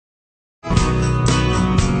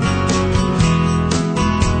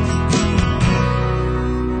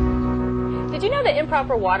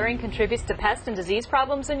improper watering contributes to pest and disease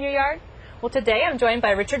problems in your yard? Well, today I'm joined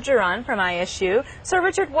by Richard Jauron from ISU. So,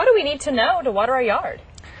 Richard, what do we need to know to water our yard?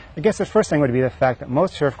 I guess the first thing would be the fact that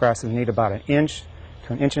most turf grasses need about 1 inch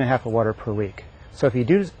to 1.5 inches of water per week. So if you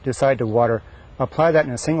do decide to water, apply that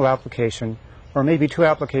in a single application or maybe 2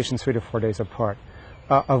 applications 3 to 4 days apart.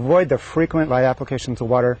 Avoid the frequent light applications of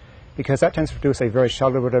water because that tends to produce a very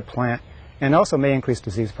shallow-rooted plant and also may increase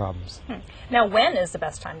disease problems. Now, when is the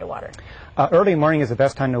best time to water? Early morning is the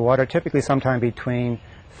best time to water, typically sometime between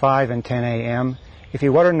 5 and 10 a.m. If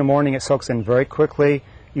you water in the morning, it soaks in very quickly.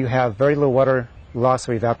 You have very little water loss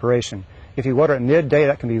or evaporation. If you water at midday,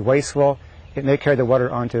 that can be wasteful. It may carry the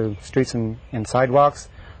water onto streets and sidewalks.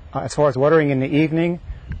 As far as watering in the evening,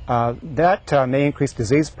 that may increase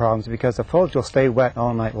disease problems because the foliage will stay wet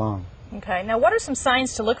all night long. Okay. Now, what are some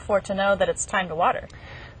signs to look for to know that it's time to water?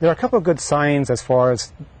 There are a couple of good signs as far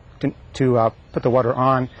as to put the water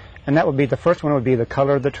on, and that would be, the first one would be the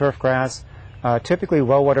color of the turf grass. Typically,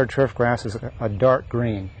 well-watered turf grass is a dark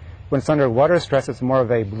green. When it's under water stress, it's more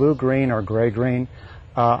of a blue-green or gray-green.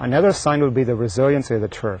 Another sign would be the resiliency of the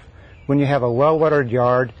turf. When you have a well-watered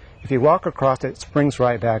yard, if you walk across it, it springs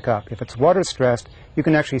right back up. If it's water-stressed, you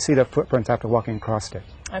can actually see the footprints after walking across it.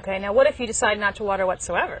 Okay, now what if you decide not to water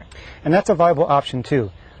whatsoever? And that's a viable option,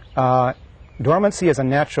 too. Dormancy is a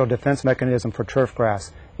natural defense mechanism for turf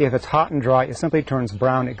grass. If it's hot and dry, it simply turns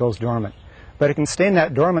brown, it goes dormant. But it can stay in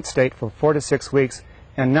that dormant state for 4 to 6 weeks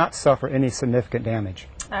and not suffer any significant damage.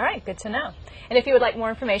 All right, good to know. And if you would like more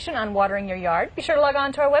information on watering your yard, be sure to log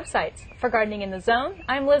on to our websites. For Gardening in the Zone,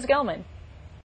 I'm Liz Gelman.